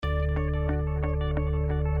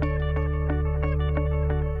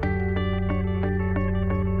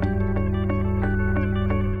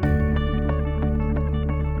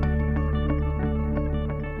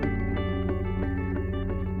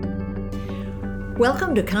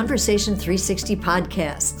Welcome to Conversation 360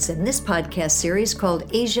 Podcasts, and this podcast series called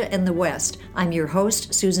Asia and the West. I'm your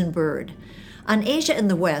host, Susan Bird. On Asia and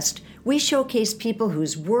the West, we showcase people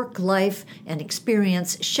whose work, life, and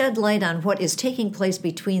experience shed light on what is taking place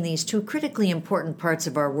between these two critically important parts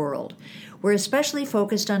of our world. We're especially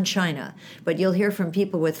focused on China, but you'll hear from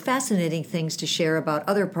people with fascinating things to share about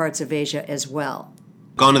other parts of Asia as well.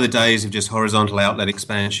 Gone are the days of just horizontal outlet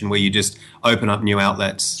expansion where you just open up new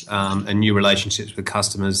outlets and new relationships with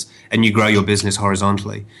customers and you grow your business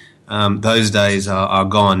horizontally. Those days are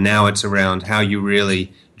gone. Now it's around how you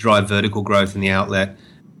really drive vertical growth in the outlet.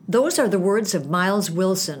 Those are the words of Miles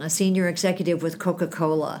Wilson, a senior executive with Coca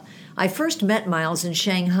Cola. I first met Miles in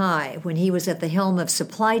Shanghai when he was at the helm of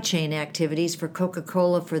supply chain activities for Coca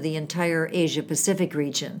Cola for the entire Asia-Pacific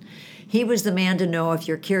region. He was the man to know if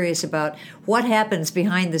you're curious about what happens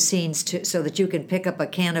behind the scenes so that you can pick up a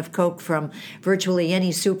can of Coke from virtually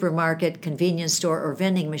any supermarket, convenience store, or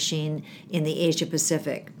vending machine in the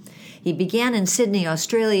Asia-Pacific. He began in Sydney,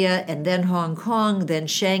 Australia, and then Hong Kong, then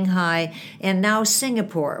Shanghai, and now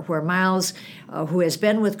Singapore, where Miles, who has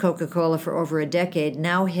been with Coca Cola for over a decade,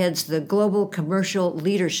 now heads the Global Commercial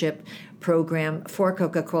Leadership Program for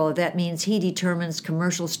Coca Cola. That means he determines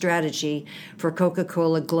commercial strategy for Coca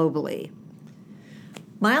Cola globally.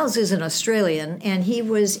 Miles is an Australian, and he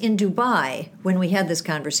was in Dubai when we had this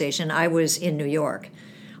conversation. I was in New York.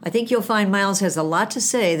 I think you'll find Miles has a lot to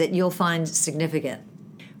say that you'll find significant.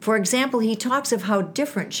 For example, he talks of how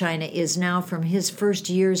different China is now from his first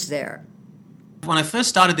years there. When I first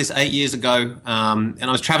started this 8 years ago, and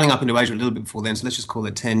I was traveling up into Asia a little bit before then, so let's just call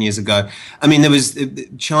it 10 years ago. I mean,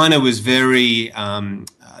 China was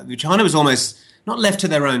almost not left to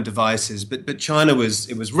their own devices, but China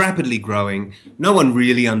was rapidly growing. No one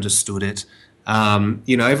really understood it.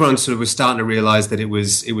 Everyone sort of was starting to realize that it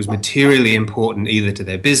was materially important either to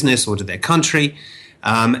their business or to their country.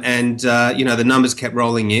 The numbers kept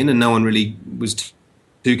rolling in and no one really was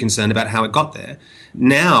too concerned about how it got there.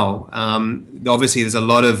 Now, obviously, there's a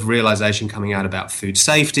lot of realization coming out about food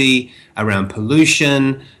safety, around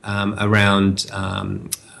pollution, around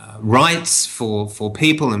rights for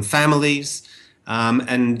people and families.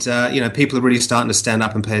 People are really starting to stand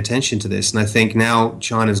up and pay attention to this. And I think now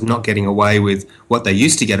China's not getting away with what they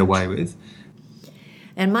used to get away with.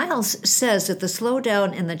 And Miles says that the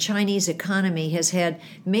slowdown in the Chinese economy has had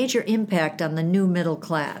major impact on the new middle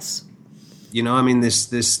class.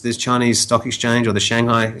 This Chinese stock exchange or the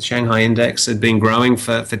Shanghai index had been growing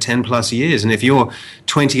for 10 plus years. And if you're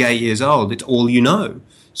 28 years old, it's all you know.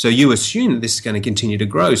 So you assume that this is going to continue to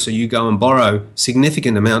grow. So you go and borrow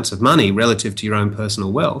significant amounts of money relative to your own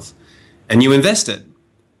personal wealth and you invest it.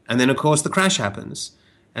 And then, of course, the crash happens.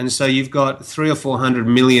 And so you've got 300 or 400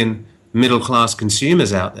 million middle-class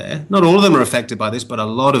consumers out there. Not all of them are affected by this, but a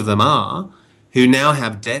lot of them are, who now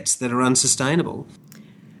have debts that are unsustainable.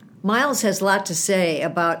 Miles has a lot to say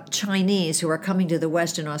about Chinese who are coming to the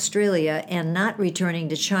West in Australia and not returning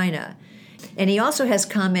to China. And he also has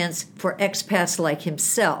comments for expats like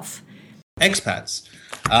himself. Expats.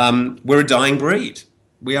 We're a dying breed.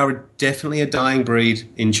 We are definitely a dying breed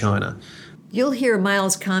in China. You'll hear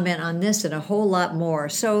Miles comment on this and a whole lot more.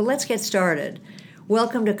 So let's get started.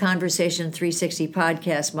 Welcome to Conversation 360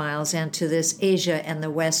 Podcast, Miles, and to this Asia and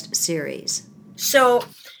the West series. So,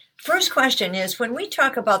 first question is, when we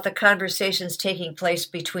talk about the conversations taking place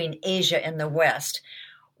between Asia and the West,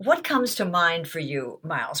 what comes to mind for you,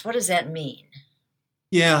 Miles? What does that mean?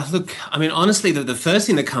 Yeah, look, I mean, honestly, the first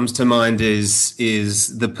thing that comes to mind is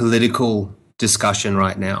the political discussion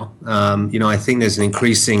right now. I think there's an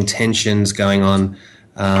increasing tensions going on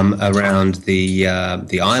around the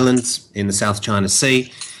islands in the South China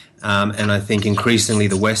Sea, and I think increasingly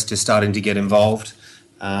the West is starting to get involved.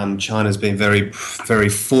 China's been very, very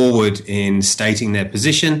forward in stating their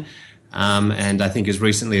position, and I think as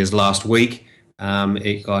recently as last week,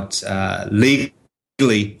 it got legally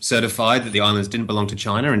certified that the islands didn't belong to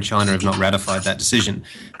China, and China have not ratified that decision.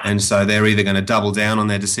 And so they're either going to double down on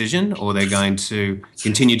their decision, or they're going to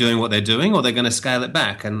continue doing what they're doing, or they're going to scale it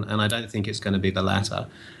back. And I don't think it's going to be the latter.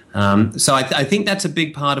 So I think that's a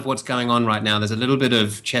big part of what's going on right now. There's a little bit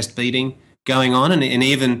of chest beating going on, and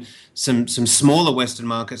even some smaller Western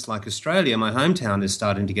markets like Australia, my hometown, is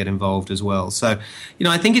starting to get involved as well. So,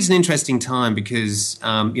 I think it's an interesting time because,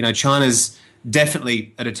 China's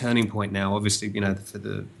definitely at a turning point now, obviously, for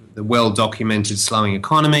the well-documented slowing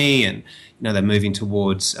economy, and, they're moving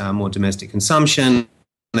towards more domestic consumption,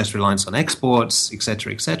 less reliance on exports, et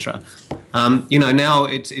cetera, et cetera. Now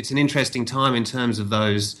it's an interesting time in terms of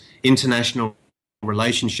those international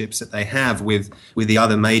relationships that they have with the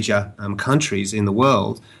other major countries in the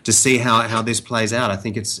world to see how this plays out. I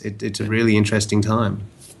think it's a really interesting time.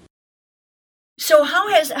 So how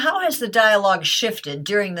has the dialogue shifted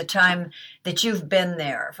during the time that you've been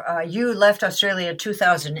there? You left Australia in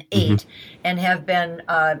 2008 and have been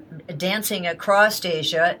dancing across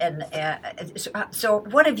Asia. And so,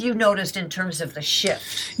 what have you noticed in terms of the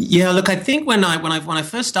shift? Yeah, look, I think when I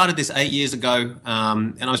first started this 8 years ago,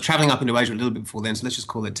 and I was traveling up into Asia a little bit before then, so let's just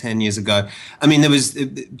call it 10 years ago. I mean,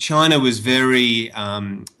 China was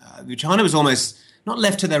China was almost not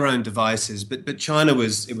left to their own devices, but China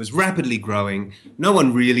was rapidly growing. No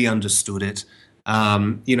one really understood it.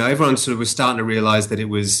 Everyone sort of was starting to realize that it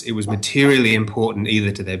was materially important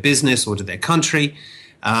either to their business or to their country.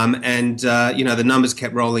 The numbers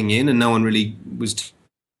kept rolling in and no one really was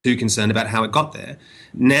too concerned about how it got there.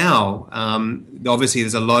 Now, obviously,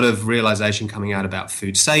 there's a lot of realization coming out about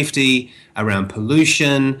food safety, around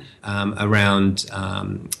pollution, around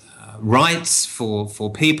rights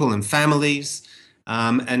for people and families.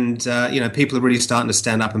 People are really starting to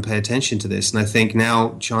stand up and pay attention to this. And I think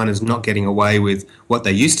now China's not getting away with what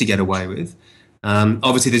they used to get away with.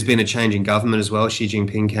 Obviously, there's been a change in government as well. Xi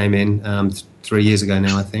Jinping came in 3 years ago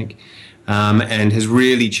now, I think, and has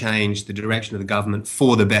really changed the direction of the government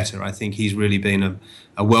for the better. I think he's really been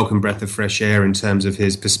a welcome breath of fresh air in terms of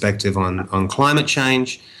his perspective on climate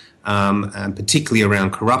change, and particularly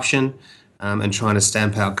around corruption, and trying to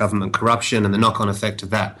stamp out government corruption, and the knock-on effect of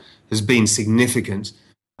that has been significant.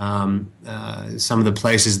 Some of the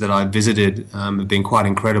places that I visited have been quite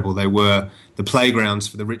incredible. They were the playgrounds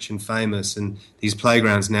for the rich and famous, and these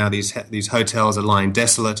playgrounds now, these hotels are lying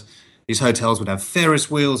desolate. These hotels would have Ferris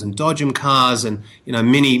wheels and Dodgem cars and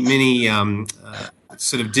mini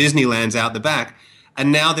sort of Disneylands out the back, and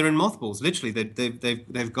now they're in mothballs. Literally,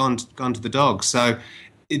 they've gone to the dogs. So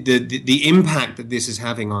the impact that this is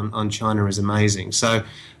having on China is amazing. So.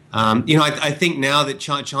 I think now that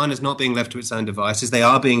China's not being left to its own devices, they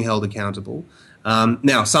are being held accountable.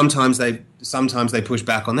 Now, sometimes they push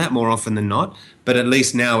back on that more often than not, but at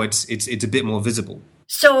least now it's a bit more visible.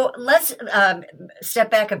 So let's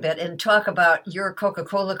step back a bit and talk about your Coca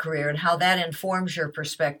Cola career and how that informs your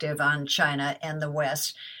perspective on China and the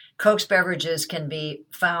West. Coke's beverages can be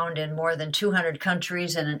found in more than 200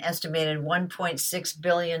 countries, and an estimated 1.6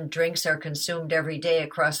 billion drinks are consumed every day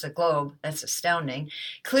across the globe. That's astounding.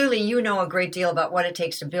 Clearly, you know a great deal about what it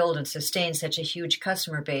takes to build and sustain such a huge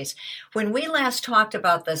customer base. When we last talked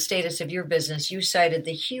about the status of your business, you cited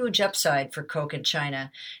the huge upside for Coke in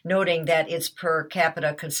China, noting that its per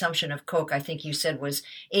capita consumption of Coke, I think you said, was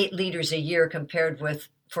 8 liters a year compared with,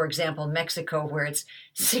 for example, Mexico, where it's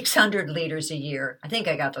 600 liters a year. I think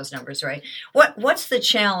I got those numbers right. What's the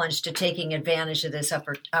challenge to taking advantage of this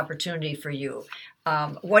opportunity for you?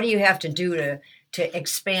 What do you have to do to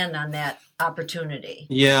expand on that opportunity?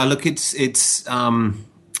 Yeah, look, it is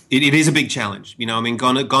a big challenge.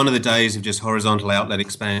 Gone are the days of just horizontal outlet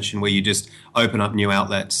expansion where you just open up new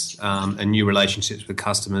outlets and new relationships with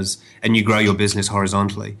customers and you grow your business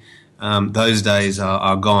horizontally. Those days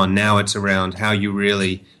are gone. Now it's around how you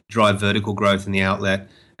really drive vertical growth in the outlet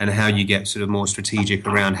and how you get sort of more strategic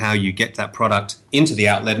around how you get that product into the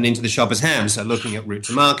outlet and into the shopper's hands. So looking at route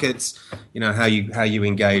to markets, how you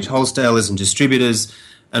engage wholesalers and distributors.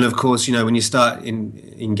 And of course, when you start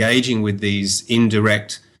engaging with these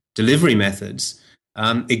indirect delivery methods,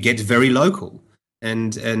 it gets very local.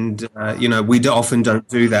 And we often don't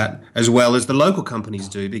do that as well as the local companies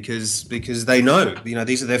do because they know,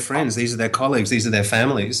 these are their friends, these are their colleagues, these are their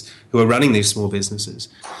families who are running these small businesses.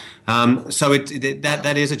 So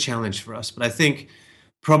that is a challenge for us. But I think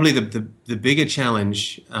probably the bigger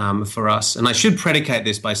challenge for us, and I should predicate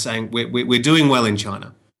this by saying we're doing well in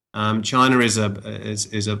China. China is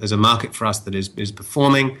a market for us that is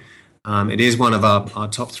performing. It is one of our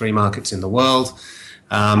top 3 markets in the world.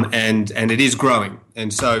 And it is growing.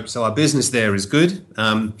 And so our business there is good.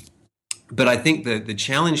 But I think the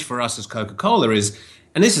challenge for us as Coca Cola is,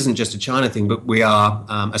 and this isn't just a China thing, but we are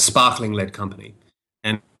a sparkling-led company.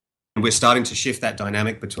 And we're starting to shift that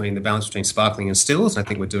dynamic between the balance between sparkling and stills. And I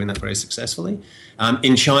think we're doing that very successfully.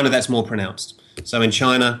 In China, that's more pronounced. So in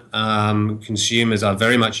China, consumers are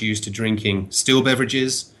very much used to drinking still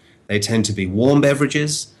beverages. They tend to be warm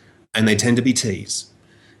beverages, and they tend to be teas.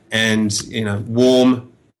 And,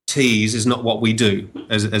 warm teas is not what we do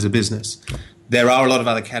as a business. There are a lot of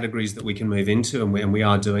other categories that we can move into, and we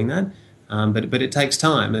are doing that. But it takes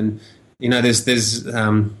time. And, there's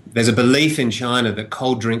a belief in China that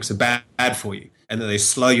cold drinks are bad for you and that they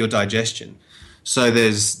slow your digestion. So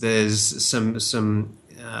there's some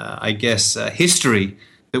history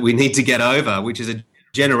that we need to get over, which is a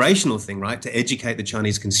generational thing, right? To educate the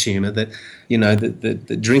Chinese consumer that,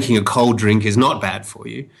 that drinking a cold drink is not bad for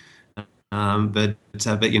you. But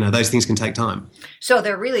those things can take time. So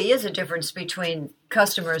there really is a difference between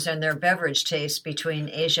customers and their beverage taste between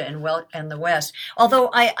Asia and the West. Although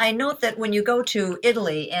I note that when you go to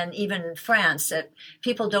Italy and even France, that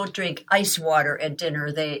people don't drink ice water at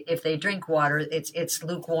dinner. If they drink water, it's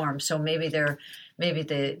lukewarm. So maybe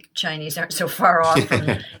the Chinese aren't so far off from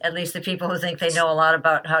at least the people who think they know a lot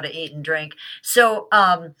about how to eat and drink. So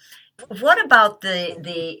what about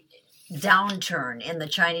the downturn in the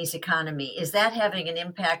Chinese economy? Is that having an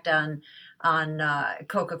impact on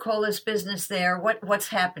Coca Cola's business there? What's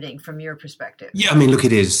happening from your perspective? Yeah, I mean, look,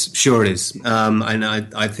 it is. Sure, it is. And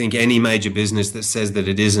I think any major business that says that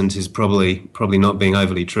it isn't is probably not being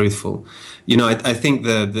overly truthful. I think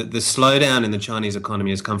the slowdown in the Chinese economy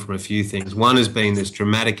has come from a few things. One has been this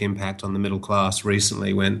dramatic impact on the middle class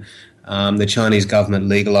recently when the Chinese government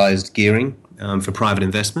legalized gearing for private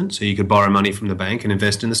investment, so you could borrow money from the bank and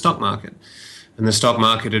invest in the stock market. And the stock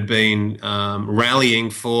market had been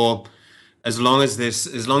rallying for as long as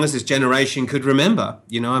this generation could remember.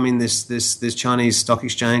 This Chinese stock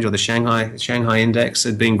exchange, or the Shanghai index,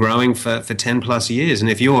 had been growing for 10 plus years.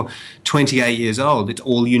 And if you're 28 years old, it's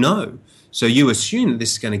all you know. So you assume that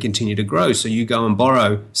this is going to continue to grow. So you go and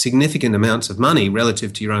borrow significant amounts of money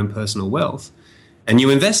relative to your own personal wealth, and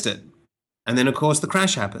you invest it. And then, of course, the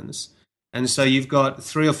crash happens. And so you've got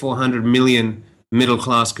 300 or 400 million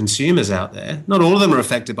middle-class consumers out there. Not all of them are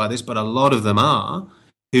affected by this, but a lot of them are,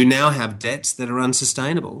 who now have debts that are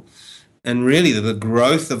unsustainable. And really, the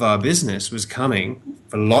growth of our business was coming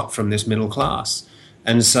a lot from this middle class.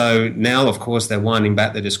 And so now, of course, they're winding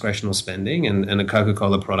back their discretional spending, and a Coca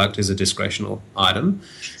Cola product is a discretional item.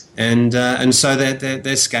 And so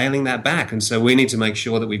they're scaling that back. And so we need to make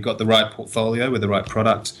sure that we've got the right portfolio with the right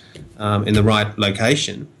product in the right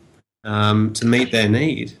location to meet their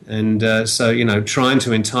need. And so, trying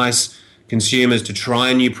to entice consumers to try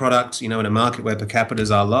a new product, in a market where per capitas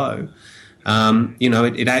are low,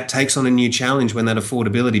 it takes on a new challenge when that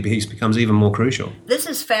affordability piece becomes even more crucial. This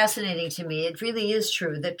is fascinating to me. It really is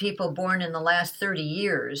true that people born in the last 30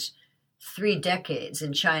 years, 3 decades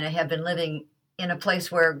in China, have been living in a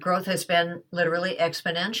place where growth has been literally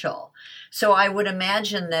exponential. So I would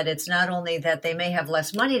imagine that it's not only that they may have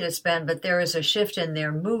less money to spend, but there is a shift in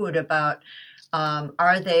their mood about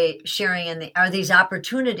are they sharing are these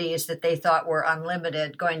opportunities that they thought were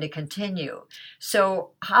unlimited going to continue?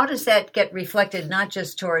 So how does that get reflected not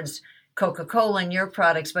just towards Coca Cola and your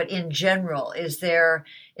products, but in general? Is there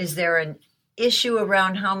an issue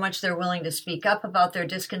around how much they're willing to speak up about their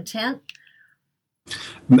discontent?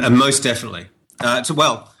 Most definitely. I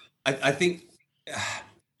think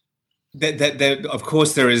that of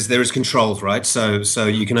course there is controls, right? So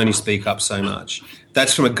you can only speak up so much.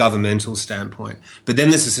 That's from a governmental standpoint. But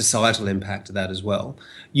then there's a societal impact to that as well.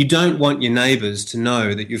 You don't want your neighbours to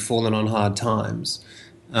know that you've fallen on hard times.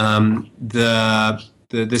 The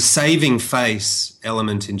saving face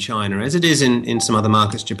element in China, as it is in some other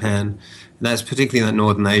markets, Japan, that's particularly in that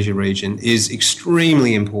Northern Asia region, is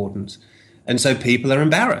extremely important. And so people are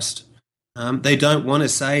embarrassed. They don't want to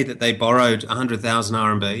say that they borrowed 100,000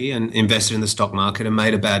 RMB and invested in the stock market and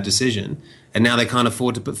made a bad decision, and now they can't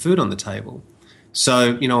afford to put food on the table.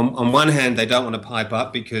 So, on one hand, they don't want to pipe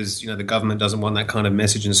up because, the government doesn't want that kind of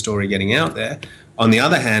message and story getting out there. On the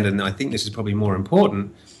other hand, and I think this is probably more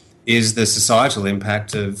important, is the societal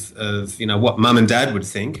impact of what mum and dad would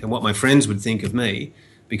think and what my friends would think of me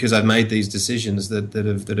because I've made these decisions that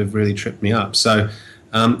have really tripped me up. So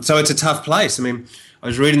it's a tough place. I mean, I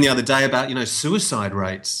was reading the other day about, suicide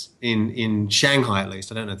rates in Shanghai, at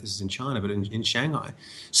least. I don't know if this is in China, but in Shanghai.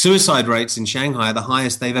 Suicide rates in Shanghai are the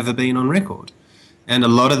highest they've ever been on record. And a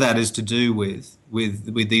lot of that is to do with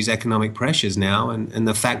these economic pressures now and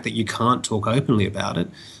the fact that you can't talk openly about it.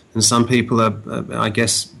 And some people are, I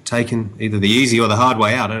guess, taking either the easy or the hard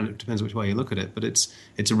way out. It depends which way you look at it. But it's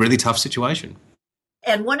a really tough situation.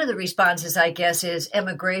 And one of the responses, I guess, is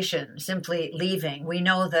immigration, simply leaving. We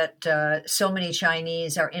know that so many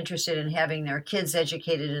Chinese are interested in having their kids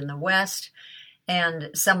educated in the West, and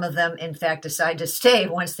some of them, in fact, decide to stay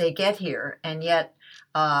once they get here. And yet,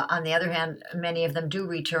 on the other hand, many of them do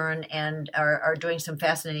return and are doing some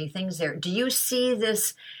fascinating things there. Do you see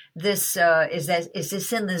this? Is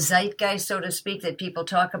this in the zeitgeist, so to speak, that people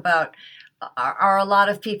talk about? Are a lot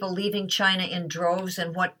of people leaving China in droves,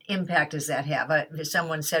 and what impact does that have?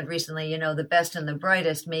 Someone said recently, the best and the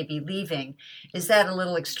brightest may be leaving. Is that a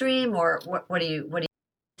little extreme, or what do you?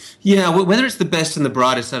 Yeah, whether it's the best and the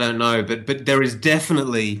brightest, I don't know, but there is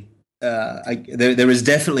definitely there is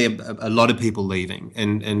definitely a lot of people leaving,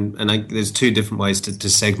 and there's two different ways to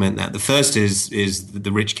segment that. The first is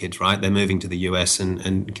the rich kids, right? They're moving to the US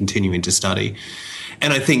and continuing to study,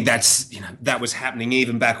 and I think that was happening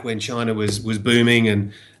even back when China was booming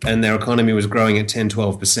and their economy was growing at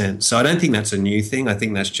 10-12%. So I don't think that's a new thing. I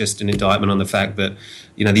think that's just an indictment on the fact that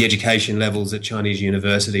the education levels at Chinese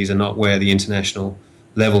universities are not where the international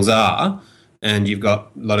levels are. And you've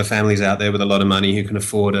got a lot of families out there with a lot of money who can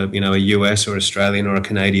afford a US or Australian or a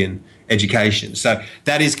Canadian education. So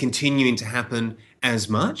that is continuing to happen as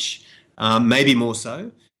much, maybe more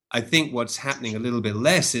so. I think what's happening a little bit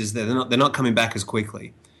less is that they're not coming back as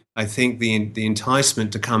quickly. I think the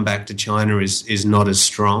enticement to come back to China is not as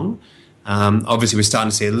strong. Obviously, we're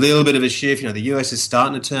starting to see a little bit of a shift. The US is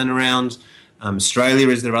starting to turn around. Australia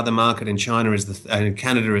is their other market, and China and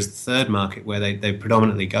Canada is the third market where they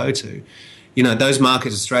predominantly go to. Those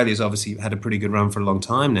markets, Australia's obviously had a pretty good run for a long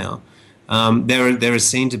time now. There is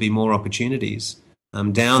seen to be more opportunities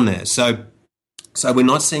down there. So we're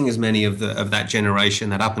not seeing as many of that generation,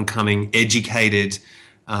 that up and coming, educated,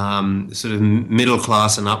 sort of middle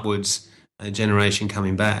class and upwards generation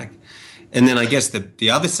coming back. And then I guess the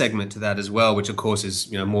other segment to that as well, which of course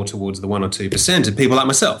is more towards the 1 or 2% of people like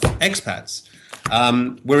myself, expats.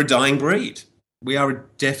 We're a dying breed. We are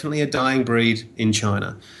definitely a dying breed in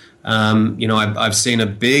China. I've seen a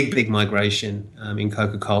big migration in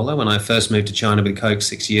Coca Cola. When I first moved to China with Coke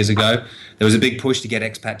 6 years ago, there was a big push to get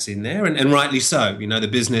expats in there, and rightly so. The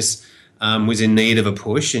business was in need of a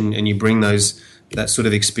push, and you bring that sort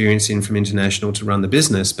of experience in from international to run the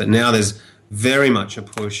business. But now there's very much a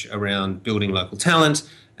push around building local talent,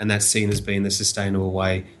 and that's seen as being the sustainable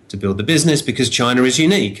way to build the business, because China is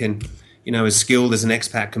unique. And as skilled as an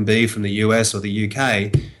expat can be from the US or the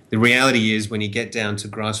UK, the reality is when you get down to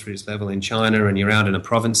grassroots level in China and you're out in a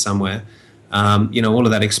province somewhere, all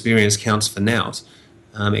of that experience counts for naught.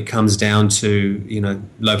 It comes down to,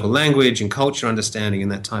 local language and culture understanding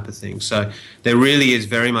and that type of thing. So there really is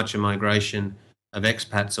very much a migration of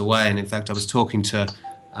expats away. And in fact, I was talking to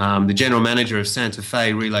the general manager of Santa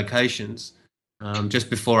Fe Relocations just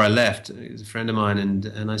before I left. He was a friend of mine,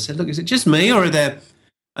 and I said, "Look, is it just me, or are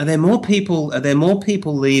there more people? Are there more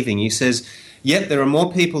people leaving?" He says, "Yep, there are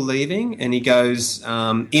more people leaving," and he goes,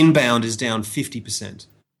 "Inbound is down 50%."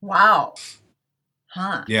 Wow.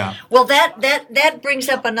 Huh. Yeah. Well, that brings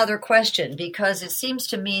up another question, because it seems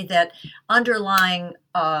to me that underlying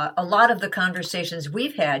a lot of the conversations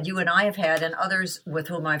we've had, you and I have had, and others with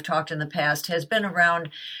whom I've talked in the past, has been around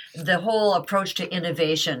the whole approach to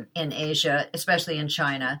innovation in Asia, especially in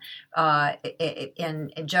China,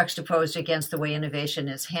 and juxtaposed against the way innovation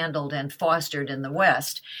is handled and fostered in the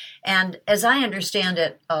West. And as I understand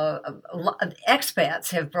it,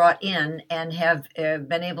 expats have brought in and have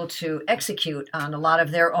been able to execute on a lot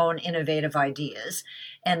of their own innovative ideas.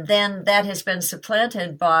 And then that has been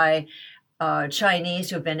supplanted by Chinese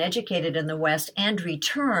who have been educated in the West and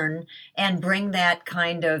return and bring that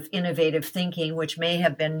kind of innovative thinking, which may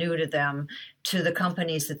have been new to them, to the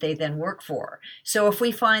companies that they then work for. So if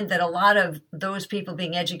we find that a lot of those people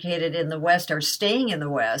being educated in the West are staying in the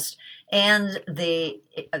West, and the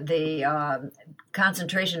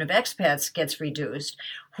concentration of expats gets reduced,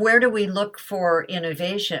 where do we look for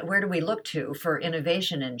innovation? Where do we look to for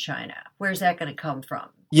innovation in China? Where's that going to come from?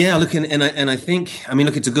 Yeah, look, and I think,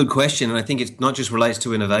 look, it's a good question, and I think it not just relates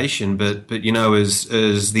to innovation, but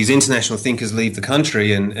as these international thinkers leave the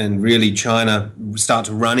country and really China starts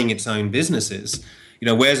running its own businesses,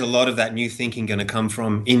 where's a lot of that new thinking going to come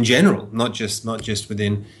from in general, not just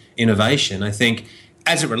within innovation? I think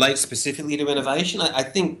as it relates specifically to innovation, I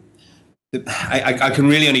think that I can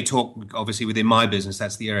really only talk, obviously, within my business.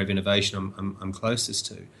 That's the area of innovation I'm closest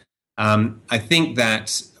to. I think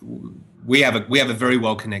that we have a very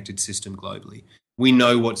well connected system globally. We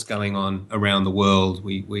know what's going on around the world.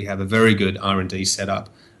 We have a very good R&D setup,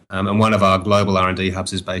 and one of our global R&D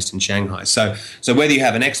hubs is based in Shanghai. So whether you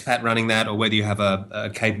have an expat running that or whether you have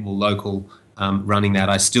a capable local running that,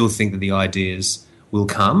 I still think that the ideas will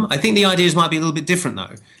come. I think the ideas might be a little bit different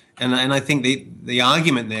though, and I think the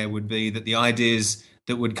argument there would be that the ideas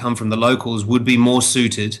that would come from the locals would be more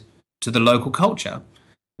suited to the local culture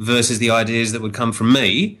versus the ideas that would come from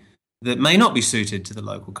me that may not be suited to the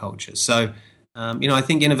local culture. So, I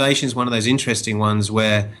think innovation is one of those interesting ones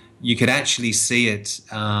where you could actually see it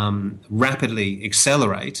rapidly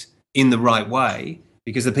accelerate in the right way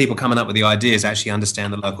because the people coming up with the ideas actually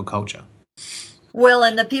understand the local culture. Well,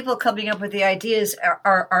 and the people coming up with the ideas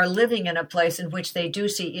are living in a place in which they do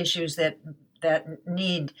see issues that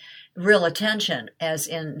need real attention, as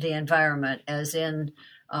in the environment, as in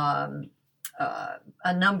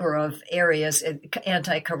a number of areas: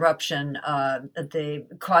 anti-corruption, the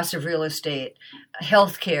cost of real estate,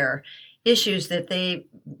 healthcare, issues that they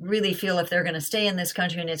really feel if they're going to stay in this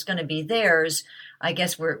country and it's going to be theirs. I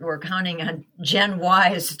guess we're counting on Gen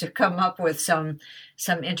Ys to come up with some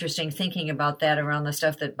interesting thinking about that around the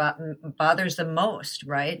stuff that bothers them most,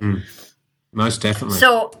 right? Most definitely.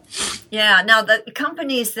 So, yeah. Now, the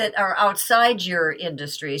companies that are outside your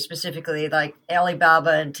industry, specifically like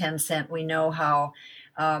Alibaba and Tencent, we know how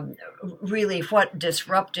really what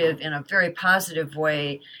disruptive, in a very positive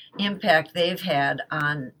way, impact they've had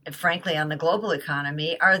on, frankly, on the global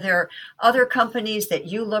economy. Are there other companies that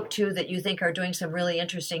you look to that you think are doing some really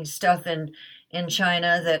interesting stuff in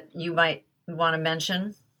China that you might want to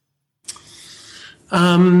mention?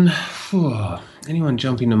 Anyone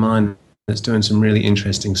jumping to mind that's doing some really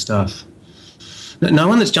interesting stuff? No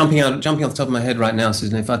one that's jumping off the top of my head right now,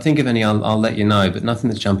 Susan. If I think of any, I'll let you know, but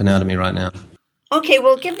nothing that's jumping out at me right now. Okay,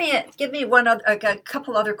 well, give me a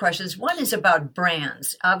couple other questions. One is about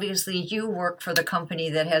brands. Obviously, you work for the company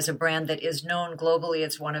that has a brand that is known globally.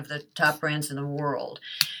 It's one of the top brands in the world.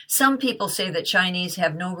 Some people say that Chinese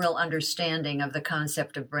have no real understanding of the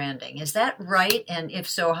concept of branding. Is that right? And if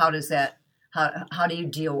so, how do you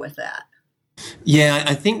deal with that? Yeah,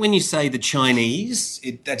 I think when you say the Chinese,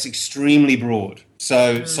 that's extremely broad.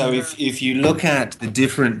 So if you look at the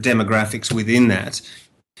different demographics within that,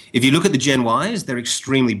 if you look at the Gen Ys, they're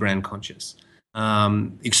extremely brand conscious.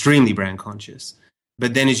 But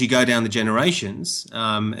then as you go down the generations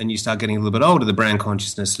and you start getting a little bit older, the brand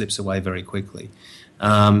consciousness slips away very quickly.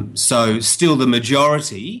 So still the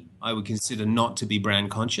majority, I would consider not to be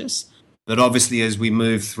brand conscious. But obviously as we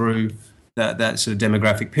move through that sort of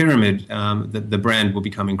demographic pyramid, the brand will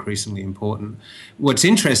become increasingly important. What's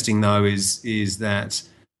interesting, though, is that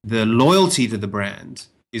the loyalty to the brand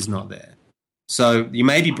is not there. So you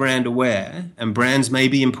may be brand aware, and brands may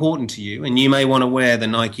be important to you, and you may want to wear the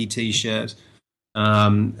Nike T-shirt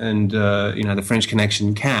and the French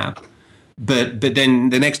Connection cap, but then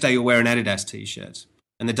the next day you'll wear an Adidas T-shirt,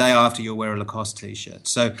 and the day after you'll wear a Lacoste T-shirt.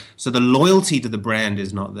 So the loyalty to the brand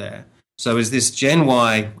is not there. So as this Gen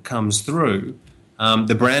Y comes through,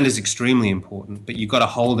 the brand is extremely important, but you've got to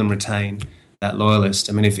hold and retain that loyalist.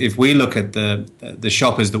 I mean, if we look at the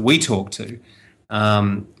shoppers that we talk to,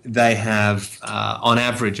 they have, on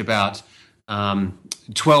average, about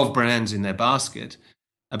 12 brands in their basket.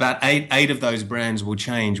 About eight of those brands will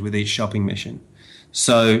change with each shopping mission.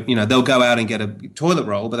 So, they'll go out and get a toilet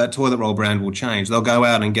roll, but that toilet roll brand will change. They'll go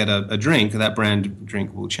out and get a drink, that brand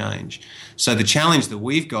drink will change. So the challenge that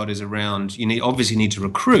we've got is around, obviously need to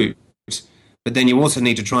recruit, but then you also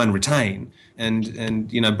need to try and retain. And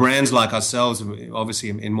brands like ourselves, obviously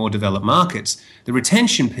in more developed markets, the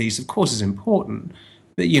retention piece, of course, is important.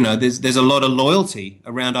 But, there's a lot of loyalty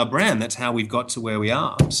around our brand. That's how we've got to where we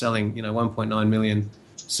are, selling, 1.9 million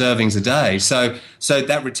servings a day. So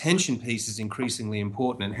that retention piece is increasingly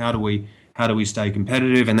important. And how do we stay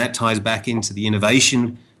competitive? And that ties back into the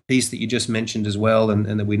innovation piece that you just mentioned as well,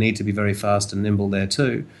 and that we need to be very fast and nimble there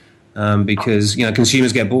too, because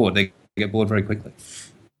consumers get bored. They get bored very quickly.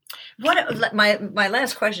 My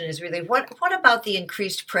last question is really what about the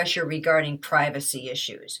increased pressure regarding privacy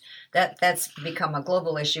issues? That's become a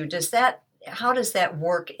global issue. How does that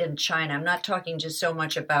work in China? I'm not talking just so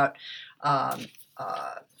much about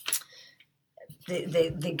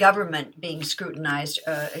the government being scrutinized,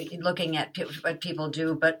 looking at what people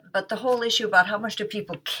do, but the whole issue about how much do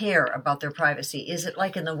people care about their privacy? Is it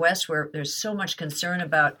like in the West where there's so much concern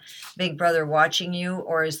about Big Brother watching you,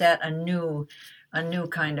 or is that a new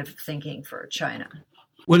kind of thinking for China?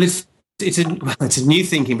 Well, it's a new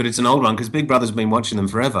thinking, but it's an old one because Big Brother's been watching them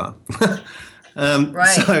forever.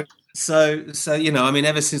 Right. So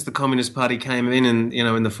ever since the Communist Party came in and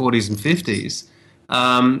in the 40s and 50s.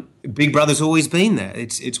 Big Brother's always been there.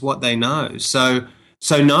 It's what they know. So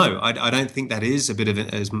no, I don't think that is a bit of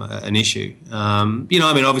an issue.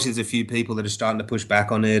 Obviously there's a few people that are starting to push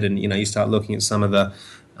back on it, and you start looking at some of the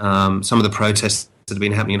protests that have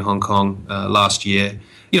been happening in Hong Kong last year.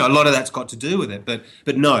 A lot of that's got to do with it. But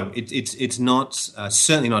no, it's not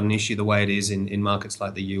certainly not an issue the way it is in markets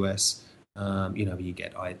like the US. You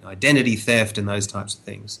get identity theft and those types of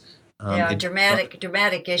things.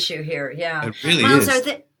 Dramatic issue here. Yeah, it really Miles, is.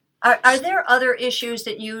 Are there other issues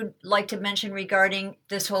that you'd like to mention regarding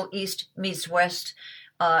this whole East meets West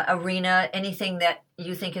arena? Anything that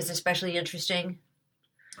you think is especially interesting?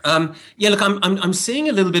 Look, I'm seeing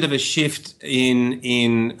a little bit of a shift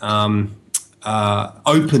in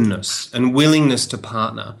openness and willingness to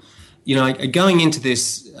partner. Going into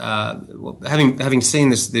this, having seen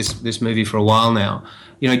this movie for a while now.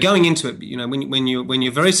 going into it, when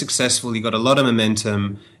you're very successful, you've got a lot of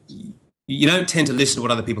momentum. You don't tend to listen to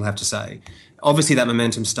what other people have to say. Obviously, that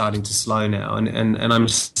momentum's starting to slow now, and I'm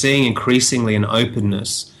seeing increasingly an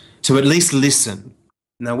openness to at least listen.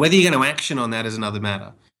 Now, whether you're going to action on that is another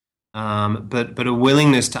matter. But a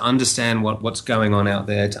willingness to understand what's going on out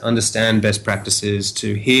there, to understand best practices,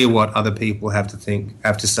 to hear what other people have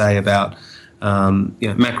to say about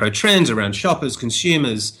macro trends around shoppers,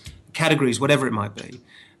 consumers, categories, whatever it might be.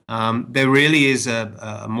 There really is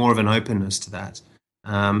a more of an openness to that.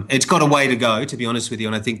 It's got a way to go, to be honest with you,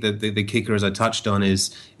 and I think that the kicker, as I touched on,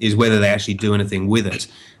 is whether they actually do anything with it.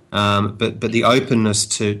 But the openness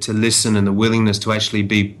to listen and the willingness to actually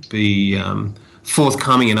be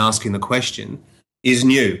forthcoming in asking the question is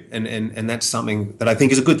new, and that's something that I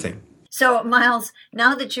think is a good thing. So, Miles,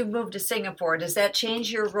 now that you've moved to Singapore, does that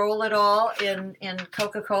change your role at all in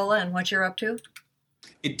Coca Cola and what you're up to?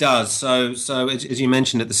 It does. So as you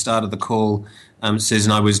mentioned at the start of the call,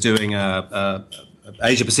 Susan, I was doing a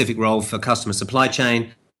Asia Pacific role for customer supply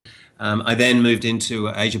chain. I then moved into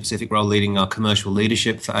an Asia Pacific role leading our commercial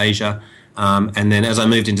leadership for Asia. And then as I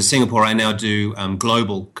moved into Singapore, I now do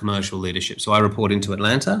global commercial leadership. So I report into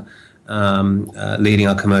Atlanta, leading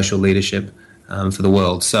our commercial leadership for the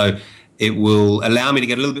world. So it will allow me to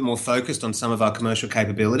get a little bit more focused on some of our commercial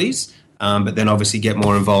capabilities, but then obviously get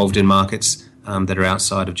more involved in markets that are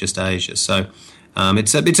outside of just Asia. So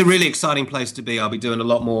it's a really exciting place to be. I'll be doing a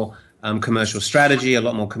lot more commercial strategy, a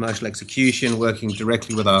lot more commercial execution, working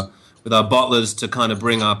directly with our bottlers to kind of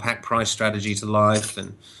bring our pack price strategy to life,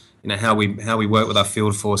 and how we work with our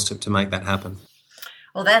field force to make that happen.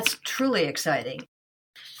 Well, that's truly exciting.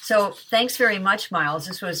 So thanks very much, Miles.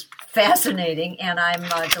 This was fascinating, and I'm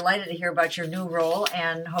delighted to hear about your new role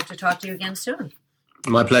and hope to talk to you again soon.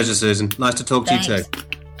 My pleasure, Susan. Nice to talk to you too.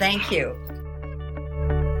 Thank you.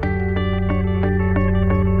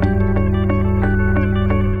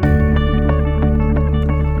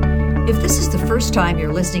 If this is the first time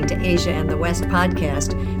you're listening to Asia and the West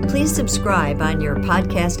podcast, please subscribe on your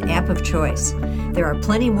podcast app of choice. There are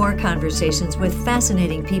plenty more conversations with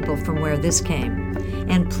fascinating people from where this came.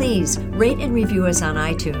 And please rate and review us on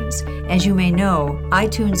iTunes. As you may know,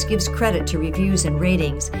 iTunes gives credit to reviews and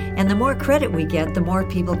ratings, and the more credit we get, the more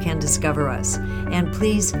people can discover us. And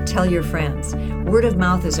please tell your friends. Word of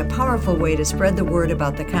mouth is a powerful way to spread the word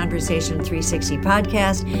about the Conversation 360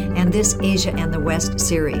 podcast and this Asia and the West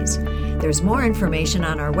series. There's more information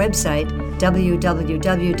on our website,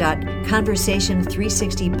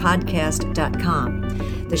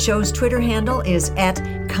 www.conversation360podcast.com. The show's Twitter handle is at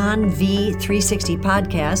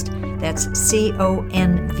ConV360Podcast. That's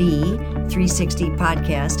CONV360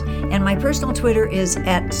 Podcast. And my personal Twitter is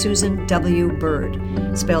at Susan W. Bird,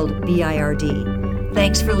 spelled B-I-R-D.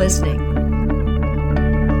 Thanks for listening.